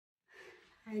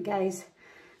Hi guys,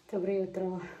 Dobre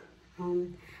jutro.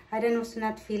 Aden was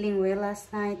not feeling well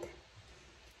last night.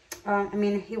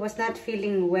 He was not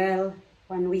feeling well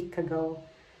 1 week ago.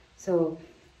 So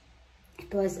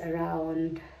it was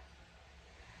around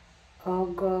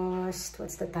August.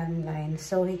 What's the timeline?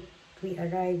 So we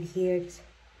arrived here,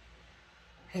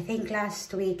 I think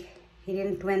last week. He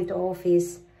didn't went to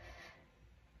office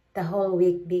the whole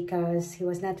week because he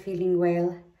was not feeling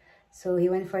well. So he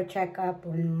went for a checkup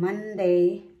on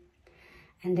Monday,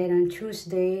 and then on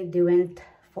Tuesday he went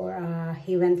for a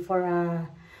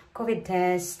COVID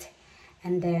test,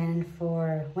 and then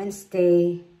for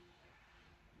Wednesday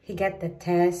he got the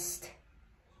test.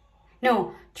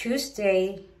 No,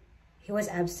 Tuesday he was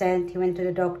absent. He went to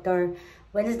the doctor.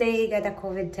 Wednesday he got a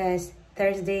COVID test.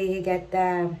 Thursday he got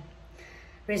the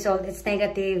result, it's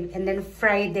negative. And then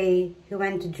Friday he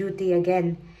went to duty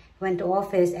again, went to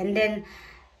office. And then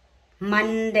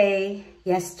Monday,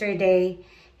 yesterday,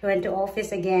 he went to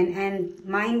office again. And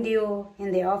mind you,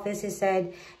 in the office he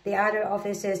said the other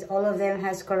offices, all of them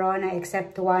has corona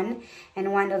except one,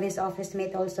 and one of his office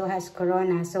mate also has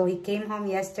corona. So he came home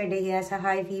yesterday. He has a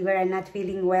high fever and not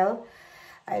feeling well.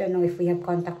 I don't know if we have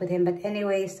contact with him, but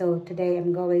anyway, so today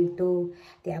I'm going to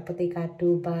the apotheca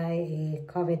to buy a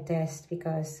COVID test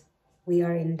because we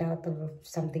are in doubt of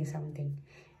something.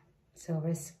 So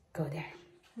let's go there.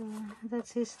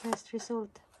 That's his test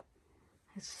result.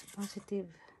 It's positive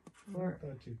for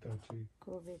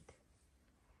COVID.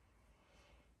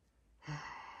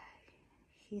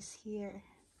 He's here.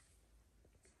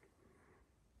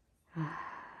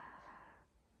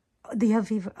 Do you have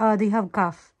fever? Do you have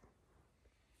cough?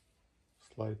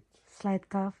 Slight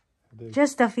cough.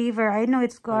 Just the fever. I know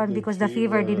it's gone because the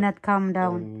fever did not come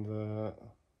down. And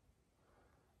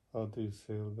how do you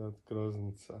say that?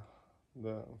 Groznica.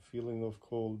 The feeling of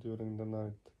cold during the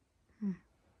night.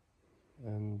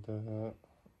 And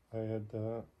I had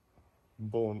a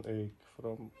bone ache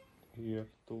from here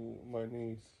to my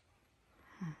knees.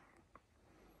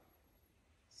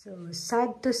 So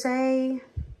sad to say,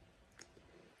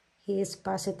 he is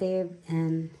positive,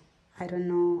 and I don't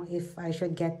know if I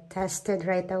should get tested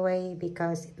right away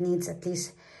because it needs at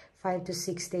least 5 to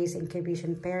 6 days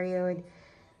incubation period.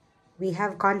 We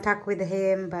have contact with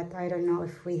him, but I don't know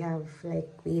if we have, like,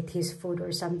 we eat his food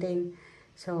or something.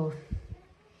 So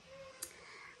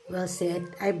we'll see.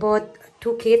 I bought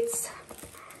 2 kits,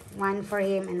 one for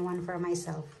him and one for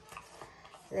myself.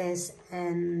 This,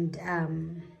 and I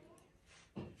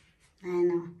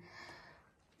know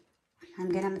I'm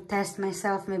gonna test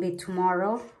myself maybe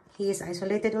tomorrow. He is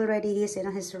isolated already. He's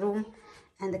in his room,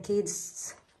 and the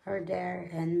kids are there,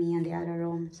 and me in the other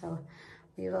room. So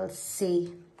we will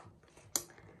see.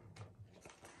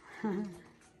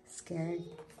 Scared.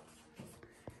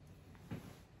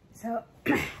 So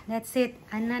that's it.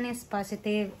 Annan is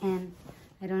positive, and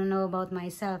I don't know about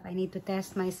myself. I need to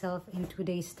test myself in 2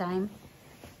 days' time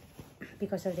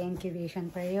because of the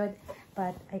incubation period.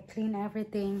 But I clean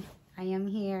everything. I am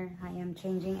here. I am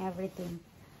changing everything.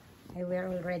 I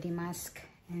wear already mask,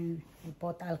 and I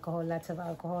bought alcohol, lots of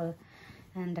alcohol.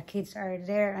 And the kids are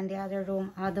there in the other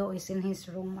room. Ado is in his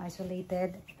room,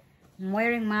 isolated. I'm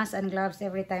wearing mask and gloves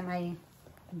every time I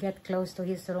get close to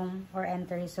his room or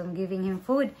enter his room, giving him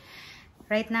food.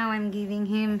 Right now I'm giving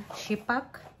him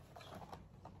shipak,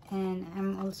 and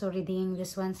I'm also reading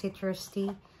this one, citrus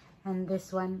tea, and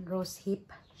this one, rose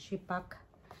hip shipak.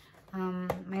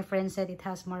 My friend said it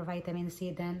has more vitamin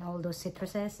C than all those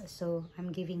citruses, so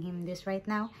I'm giving him this right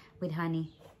now with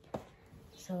honey.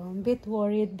 So I'm a bit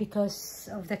worried because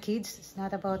of the kids. It's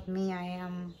not about me. I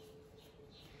am,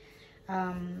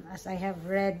 as I have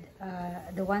read,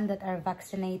 the one that are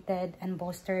vaccinated and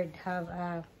boosted have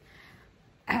a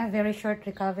very short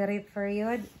recovery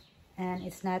period, and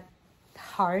it's not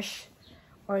harsh,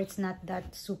 or it's not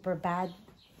that super bad.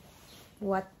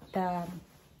 What the,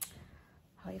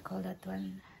 how you call that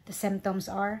one, the symptoms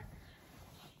are.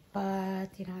 But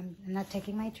you know, I'm not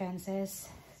taking my chances,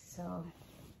 so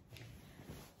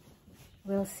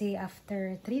we'll see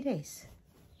after 3 days,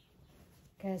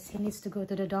 because he needs to go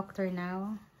to the doctor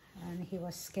now, and he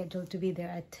was scheduled to be there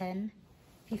at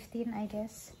 10:15, I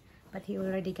guess, but he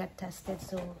already got tested,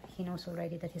 so he knows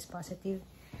already that he's positive.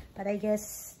 But I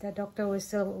guess the doctor will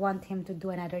still want him to do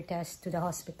another test to the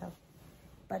hospital,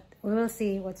 but we will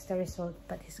see what's the result.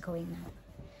 But he's going now,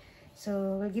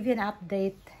 so we'll give you an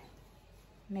update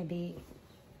maybe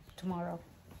tomorrow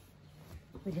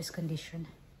with his condition.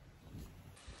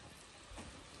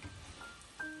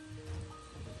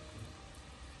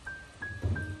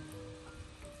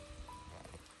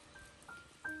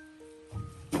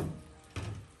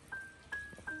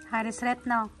 Har det släppt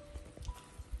nu?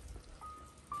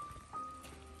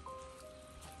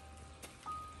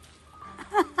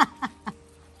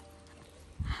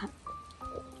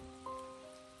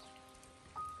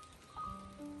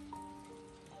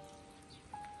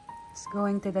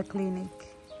 going to the clinic.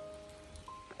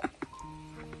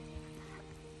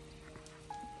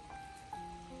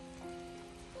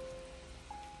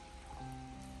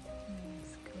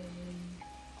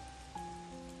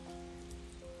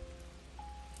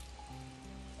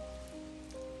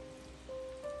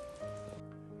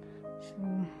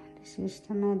 So this is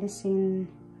the medicine.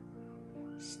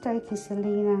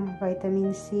 Cijela,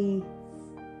 vitamin C.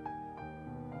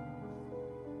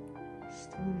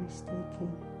 Still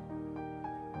mistaken.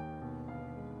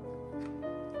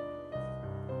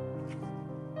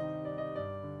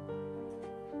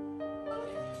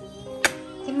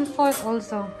 Give me fork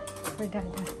also for that.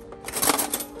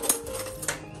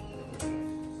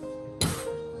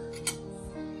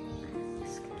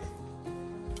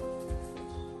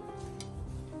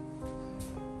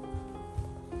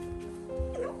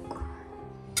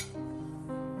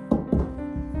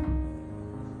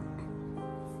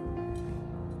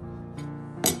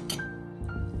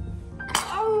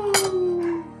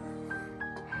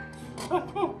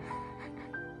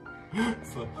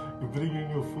 So you're bringing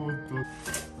your food to...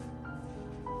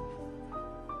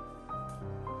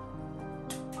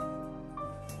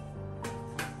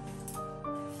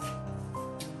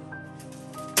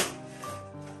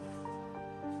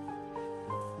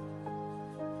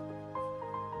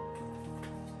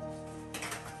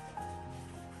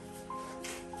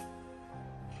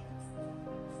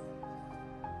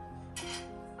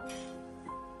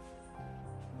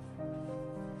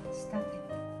 Stop it.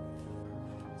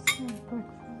 So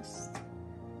breakfast.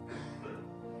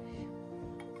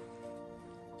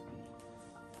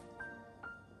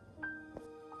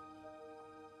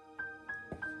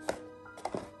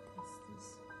 What's this?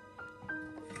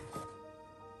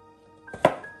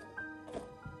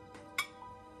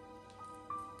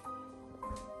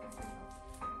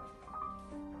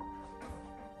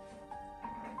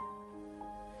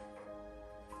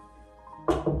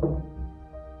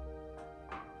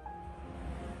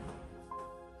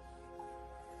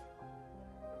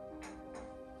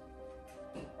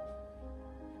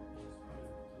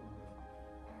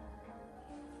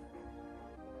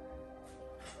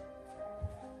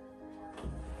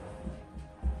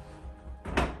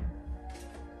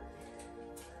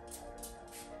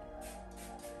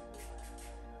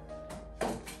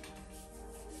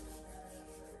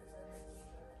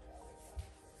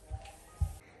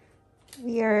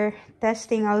 We are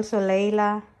testing also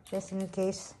Layla, just in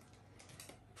case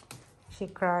she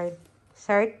cried. Does it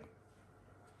hurt?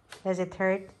 Does it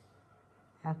hurt?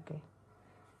 Okay.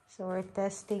 So we're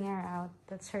testing her out.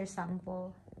 That's her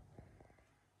sample.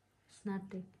 It's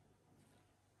nothing.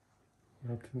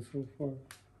 Nothing so far.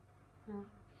 No.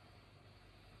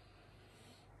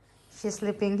 She's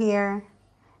sleeping here.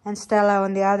 And Stella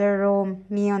on the other room.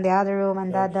 Me on the other room.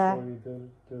 And Dada. Sorry,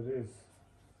 there is.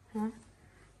 Huh?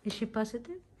 Is she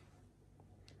positive?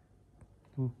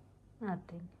 Hmm.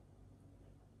 Nothing.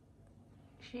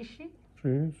 She? She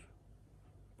is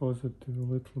positive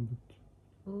a little bit.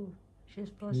 Oh,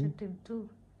 she's positive too.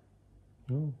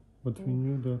 No, but we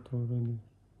knew that already.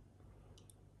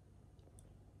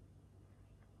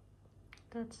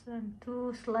 That's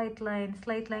two slight line.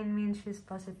 Slight line means she's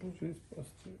positive. She's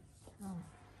positive. Oh.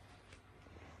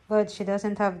 But she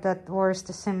doesn't have that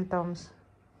worst symptoms.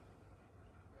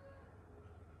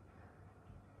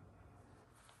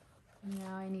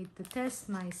 Now I need to test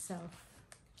myself.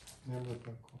 Never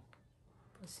tako.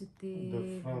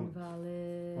 Positive,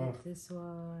 invalid, this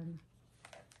one.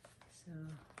 So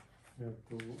You have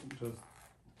to just...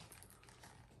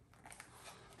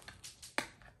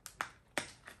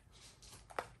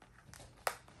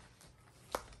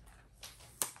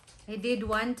 I did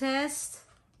one test.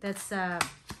 That's a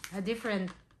different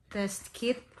test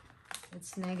kit.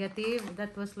 It's negative.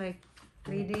 That was like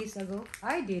 3 days ago.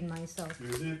 I did myself.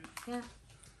 You did? Yeah.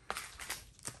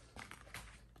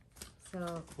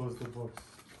 So Close the box.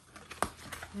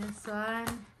 this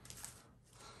one,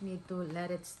 need to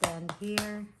let it stand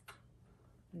here.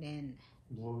 Then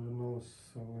Blow your nose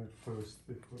somewhere first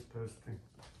before testing.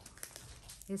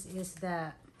 this is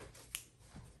the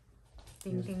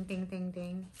ting ting ting ting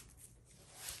ting.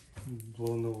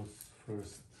 Blow nose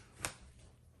first.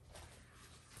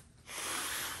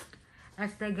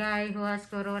 As the guy who has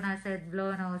corona said,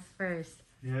 blow nose first.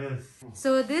 Yes.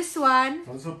 So this one,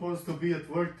 I'm supposed to be at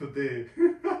work today.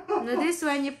 no, this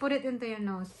one you put it into your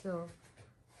nose. So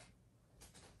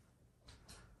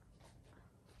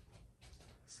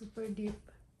super deep.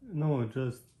 No,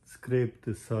 just scrape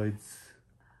the sides.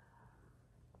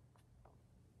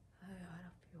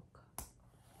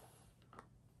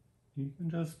 You can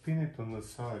just spin it on the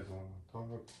side.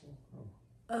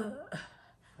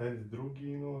 Hajde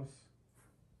drugi nos.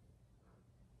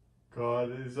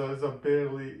 God, it's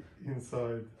barely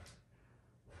inside.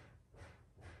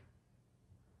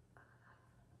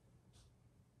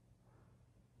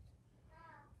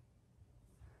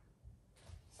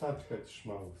 Sačekajte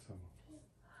malo samo.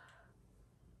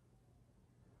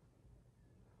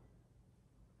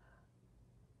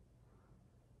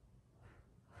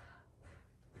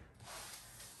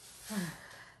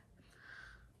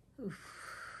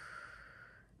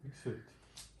 Mix it.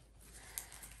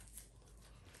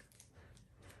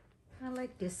 I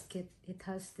like this kit. It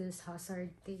has this hazard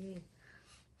thingy.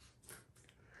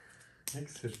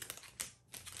 Mix it.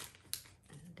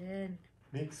 And then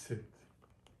Mix it.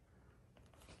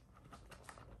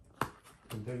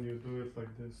 And then you do it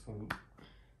like this on.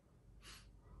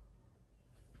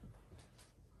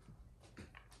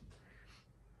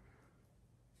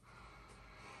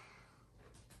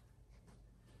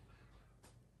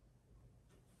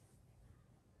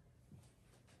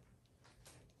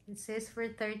 it says for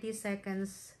 30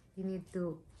 seconds you need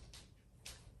to.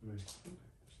 Wait.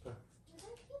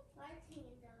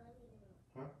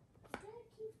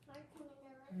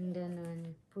 And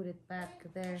then put it back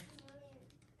there.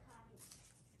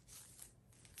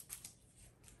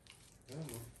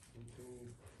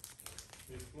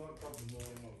 It's not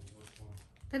abnormal.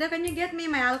 Dada, can you get me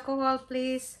my alcohol,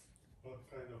 please? What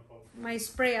kind of alcohol? My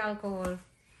spray alcohol.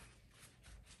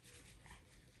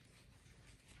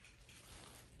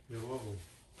 Your level.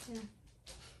 Yeah.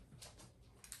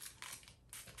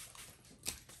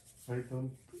 I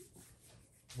don't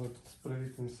want to spray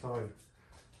it inside.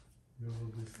 You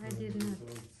will destroy I did the not.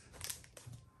 results.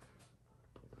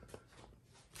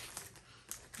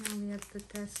 Now we have to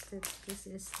test it. This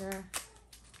is the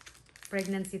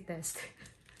pregnancy test.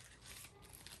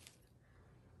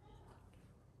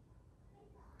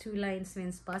 2 lines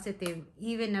means positive.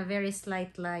 Even a very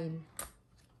slight line.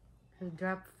 I'll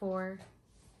drop 4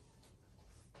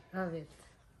 of it.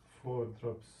 4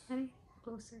 drops. Honey,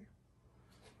 closer.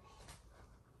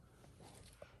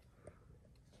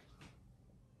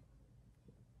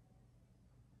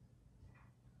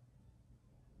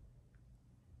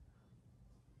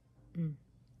 And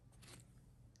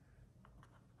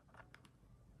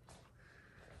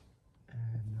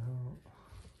now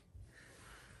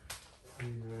we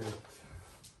wait.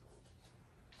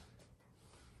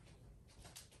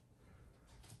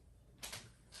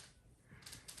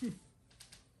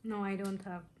 No, I don't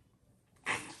have.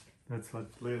 That's what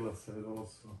Leila said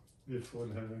also before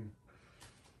having.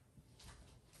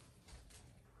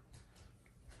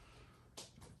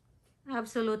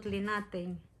 Absolutely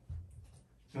nothing.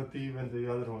 Not even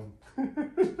the other one.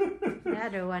 The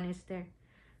other one is there.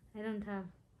 I don't have.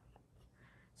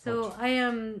 So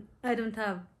I don't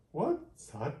have. What?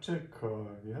 Such a car.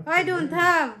 You have I to don't wait.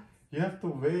 have. You have to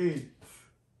wait.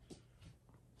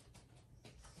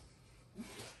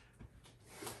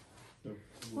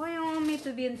 Why you want me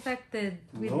to be infected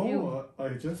with No, you? I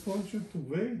just want you to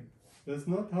wait. That's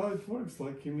not how it works,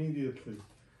 like immediately.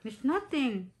 There's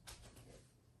nothing.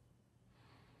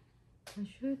 I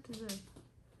sure it is.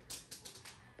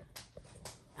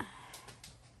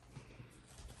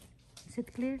 Is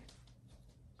it clear?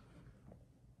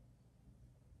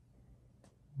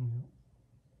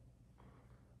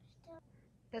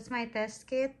 That's my test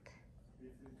kit.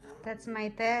 That's my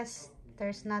test.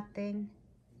 There's nothing.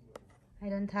 I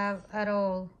don't have at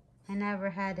all. I never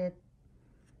had it.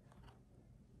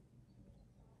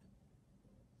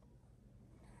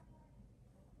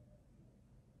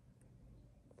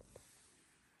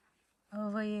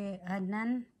 Over here,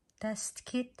 Adnan test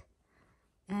kit,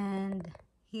 and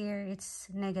here it's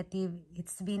negative.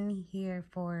 It's been here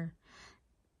for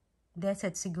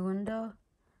 10 segundo,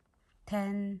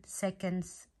 10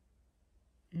 seconds.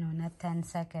 No, not 10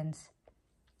 seconds.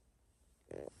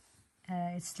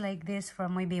 It's like this for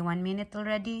maybe 1 minute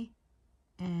already,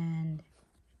 and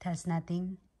it has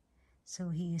nothing. So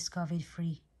he is COVID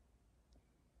free.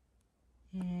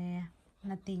 Yeah,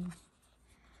 nothing.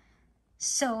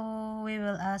 So we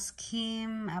will ask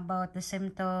him about the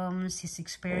symptoms, his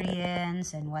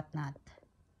experience, and whatnot.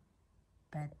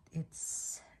 But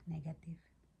it's negative.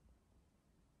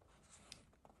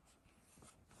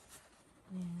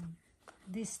 Yeah.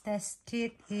 This test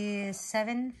kit is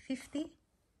 $7.50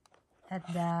 at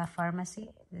the pharmacy.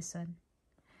 This one.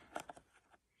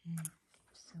 Yeah.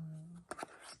 So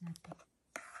there's nothing.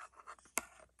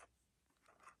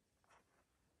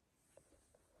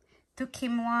 Took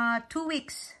him 2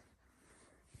 weeks.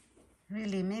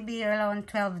 Really, maybe around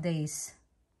 12 days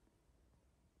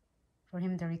for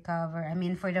him to recover. I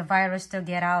mean, for the virus to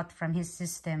get out from his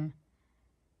system.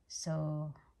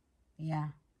 So,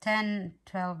 yeah, 10,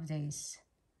 12 days.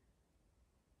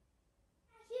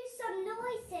 Here's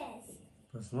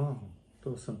znam,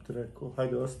 to sam ti rekao.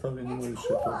 Hajde, ostavi, nemoj više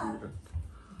to dirati.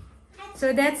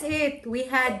 So that's it. We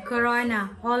had corona,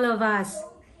 all of us.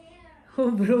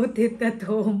 Who brought it at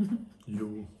home?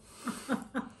 You.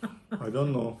 I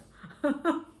don't know.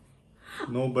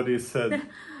 Nobody said.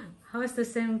 How's the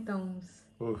symptoms?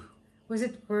 Oh, Was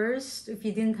it worse if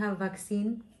you didn't have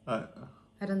vaccine? I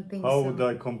don't think how so. would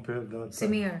I compare that?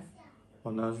 Samir.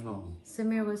 Ne znam.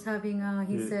 Samir was having,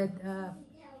 he said,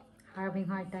 having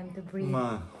hard time to breathe.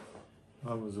 Ma,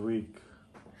 I was weak.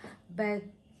 But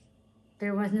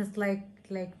there wasn't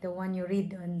like the one you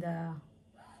read on the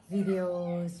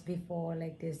videos before,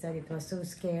 like this, that it was so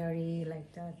scary,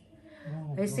 like that.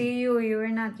 No, I see you were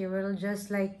not, you were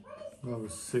just like... I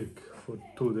was sick for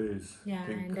 2 days. Yeah,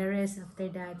 and the rest after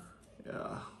that,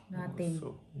 Yeah. nothing.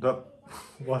 So,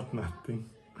 what nothing?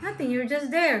 Nothing, you're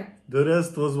just there. The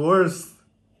rest was worse.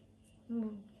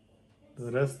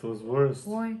 The rest was worse.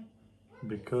 Why?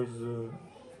 Because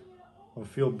I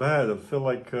feel bad. I feel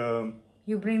like...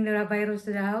 You bring the virus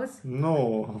to the house?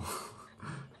 No,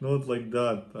 not like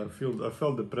that. I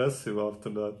felt depressive after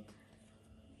that.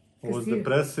 I was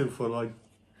depressive for like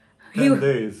 10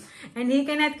 days. And he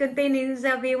cannot contain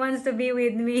himself. He wants to be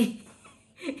with me.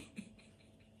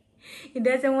 He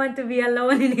doesn't want to be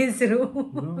alone in his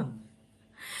room. No.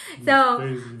 So,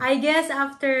 Crazy. I guess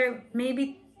after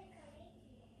maybe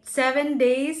 7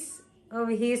 days of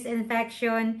his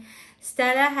infection,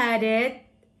 Stella had it.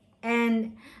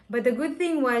 But the good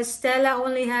thing was Stella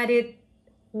only had it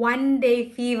 1 day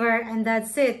fever and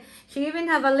that's it. She even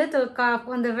have a little cough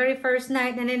on the very first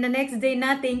night, and then the next day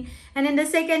nothing. And then the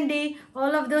second day,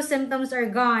 all of those symptoms are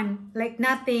gone, like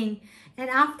nothing. And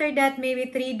after that, maybe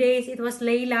 3 days, it was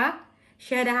Layla.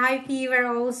 She had a high fever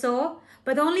also,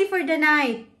 but only for the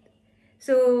night.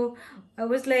 So I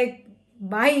was like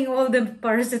buying all the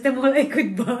paracetamol I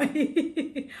could buy.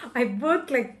 I bought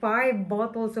like 5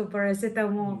 bottles of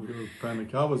paracetamol. Real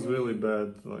panic. I was really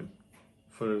bad, like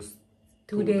first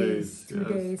 2 days. 2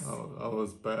 days. I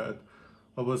was bad.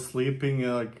 I was sleeping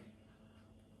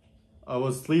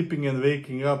and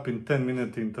waking up in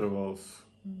 10-minute intervals.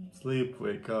 Sleep,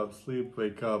 wake up, sleep,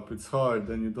 wake up. It's hard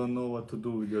and you don't know what to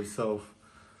do with yourself.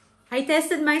 I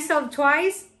tested myself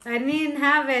twice. I didn't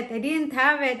have it. I didn't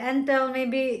have it until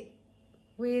maybe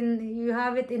when you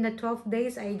have it in the 12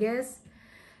 days, I guess.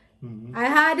 I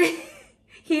had it.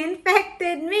 He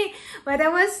infected me, but I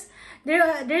was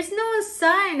there's no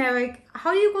sign. I like,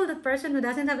 how do you call the person who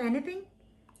doesn't have anything?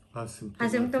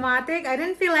 Asymptomatic. I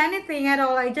didn't feel anything at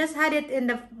all. I just had it in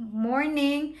the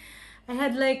morning. I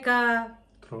had like a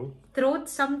throat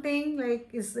something, like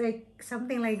it's like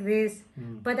something like this.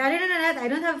 But other than that, I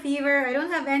don't have fever. I don't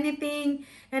have anything.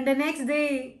 And the next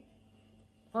day,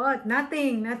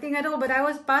 nothing at all. But I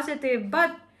was positive.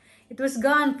 But it was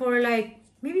gone for like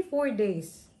maybe 4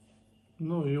 days.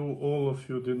 No, all of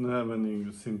you didn't have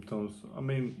any symptoms. I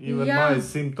mean, even my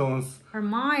symptoms are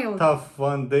mild. Tough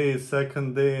 1 day,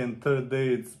 second day, and third day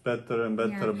it's better and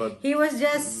better. Yeah. But he was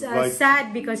just like,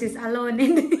 sad because he's alone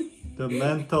in the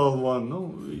mental one.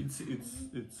 No, it's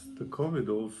the COVID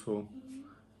also.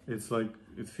 It's like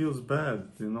it feels bad,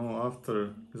 you know.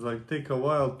 After it's like take a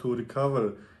while to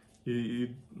recover.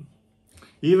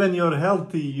 Even you're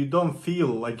healthy, you don't feel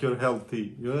like you're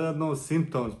healthy. You have no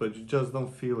symptoms, but you just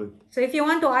don't feel it. So if you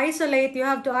want to isolate, you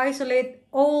have to isolate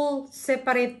all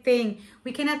separate thing.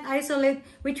 We cannot isolate.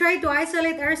 We try to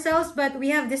isolate ourselves, but we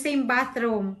have the same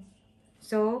bathroom.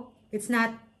 So it's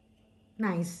not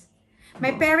nice.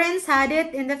 My parents had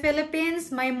it in the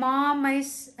Philippines. My mom, my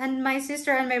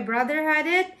sister and my brother had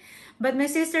it. But my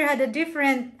sister had a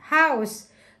different house.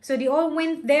 So they all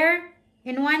went there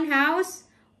in one house.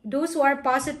 Those who are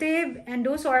positive and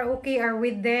those who are okay are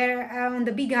with their on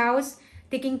the big house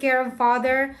taking care of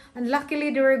father, and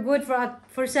luckily they were good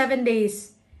for 7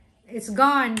 days. It's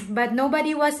gone, but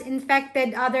nobody was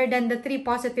infected other than the 3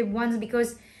 positive ones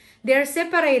because they're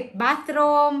separate,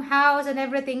 bathroom, house, and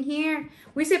everything. Here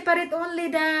we separate only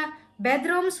the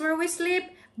bedrooms where we sleep,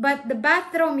 but the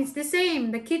bathroom is the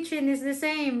same, the kitchen is the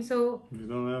same. So you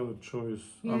don't have a choice.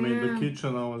 I mean, the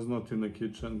kitchen, I was not in the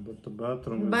kitchen, but the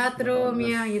bathroom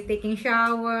yeah, you're taking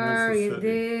shower, you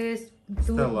this,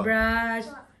 toothbrush.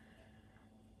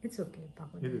 It's okay,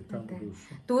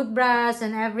 toothbrush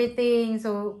and everything.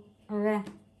 So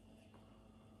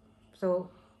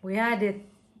we had it,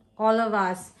 all of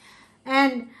us.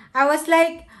 And I was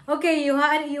like, okay, you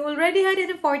already had it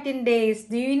in 14 days.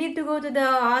 Do you need to go to the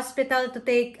hospital to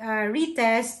take a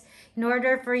retest in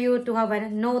order for you to have a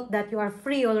note that you are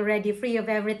free already, free of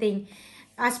everything?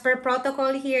 As per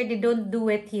protocol here, they don't do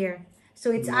it here.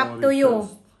 So it's up to you.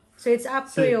 So it's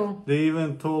up to you. They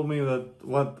even told me that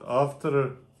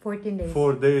after 14 days.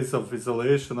 4 days of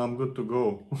isolation, I'm good to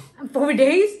go. 4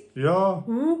 days? Yeah.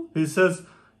 Ooh. He says,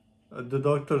 the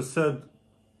doctor said,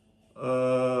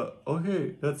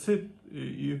 okay, that's it.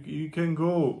 You can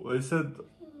go. I said,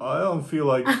 I don't feel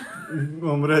like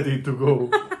I'm ready to go.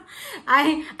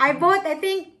 I bought, I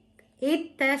think,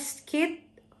 8 test kit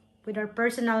with our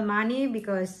personal money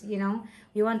because, you know,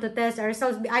 we want to test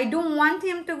ourselves. I don't want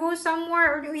him to go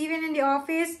somewhere or even in the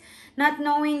office not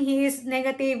knowing he is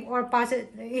negative or positive.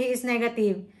 He is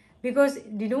negative because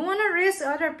you don't want to risk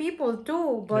other people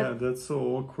too. But yeah, that's so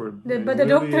awkward. but the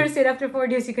doctor said after 4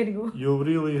 days you can go. You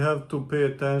really have to pay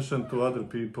attention to other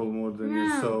people more than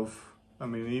Yeah. yourself. I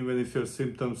mean, even if your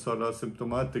symptoms are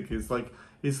asymptomatic,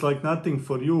 it's like nothing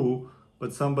for you,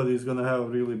 but somebody's gonna have a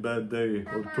really bad day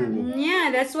or two.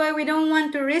 Yeah, that's why we don't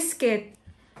want to risk it.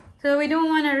 So we don't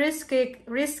want to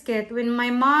risk it. When my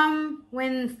mom,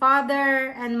 when father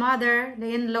and mother,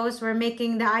 the in-laws were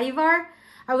making the Ivar,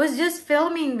 I was just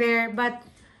filming there, but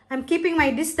I'm keeping my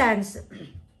distance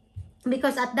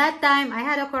because at that time I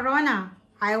had a corona.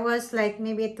 I was like,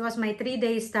 maybe it was my 3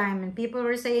 days time, and people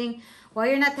were saying, why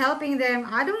you're not helping them?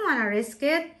 I don't want to risk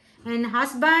it. And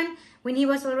husband, when he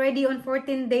was already on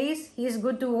 14 days, he's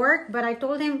good to work, but I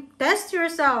told him, test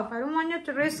yourself. I don't want you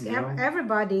to risk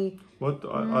everybody. What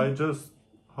I just,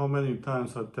 how many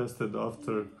times I tested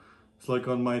after? It's like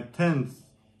on my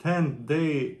 10th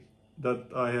day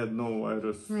that I had no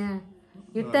virus. Yeah.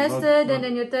 You tested and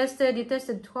then you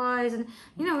tested twice, and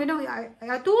you know,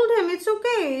 I told him it's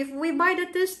okay if we buy the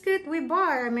test kit, we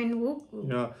buy. I mean,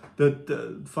 yeah.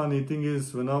 The funny thing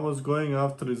is, when I was going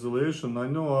after isolation, I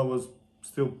know I was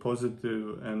still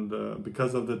positive, and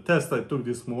because of the test I took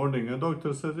this morning, a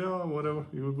doctor said, yeah, whatever,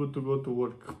 you're good to go to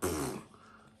work.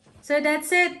 So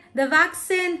that's it. The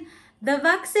vaccine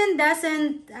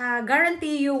doesn't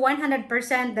guarantee you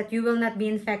 100% that you will not be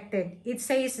infected. It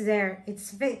says there,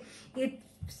 it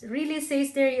really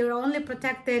says there you're only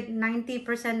protected 90%,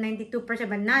 92%,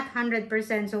 but not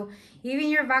 100%. So even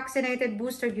you're vaccinated,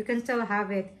 boosted, you can still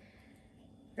have it,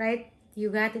 right? You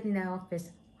got it in the office,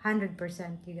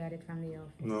 100%. You got it from the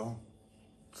office. No,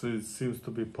 so it seems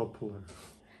to be popular.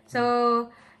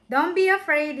 So don't be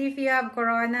afraid if you have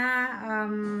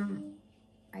corona.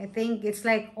 I think it's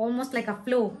like almost like a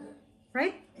flu,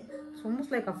 right? It's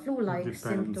almost like a flu-like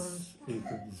symptoms.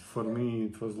 For me,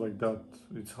 it was like that.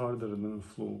 It's harder than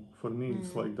flu. For me,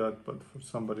 it's like that, but for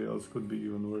somebody else, could be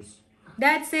even worse.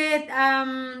 That's it.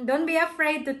 Don't be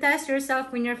afraid to test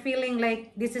yourself when you're feeling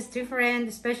like this is different,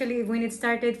 especially when it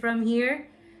started from here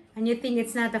and you think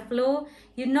it's not a flu.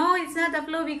 You know it's not a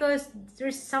flu because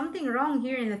there's something wrong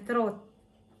here in the throat.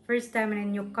 First time, and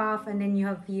then you cough and then you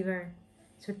have fever.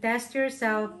 So test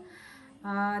yourself.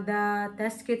 The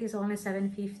test kit is only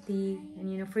 $7.50,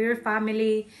 and you know, for your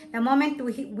family, the moment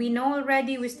we know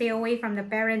already, we stay away from the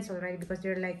parents already because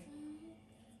they're like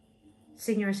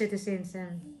senior citizens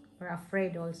and we're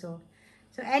afraid also.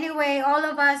 So anyway, all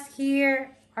of us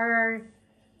here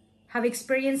have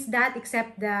experienced that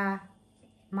except the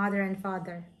mother and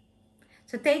father.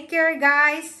 So take care,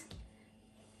 guys.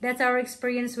 That's our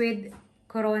experience with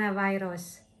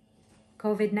coronavirus,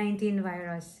 COVID-19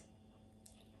 virus.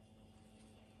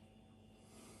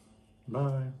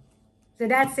 Bye. So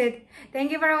that's it.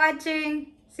 Thank you for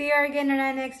watching. See you again in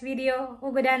our next video.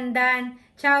 Ugodandan.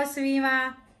 Ciao,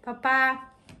 Swima. Papa.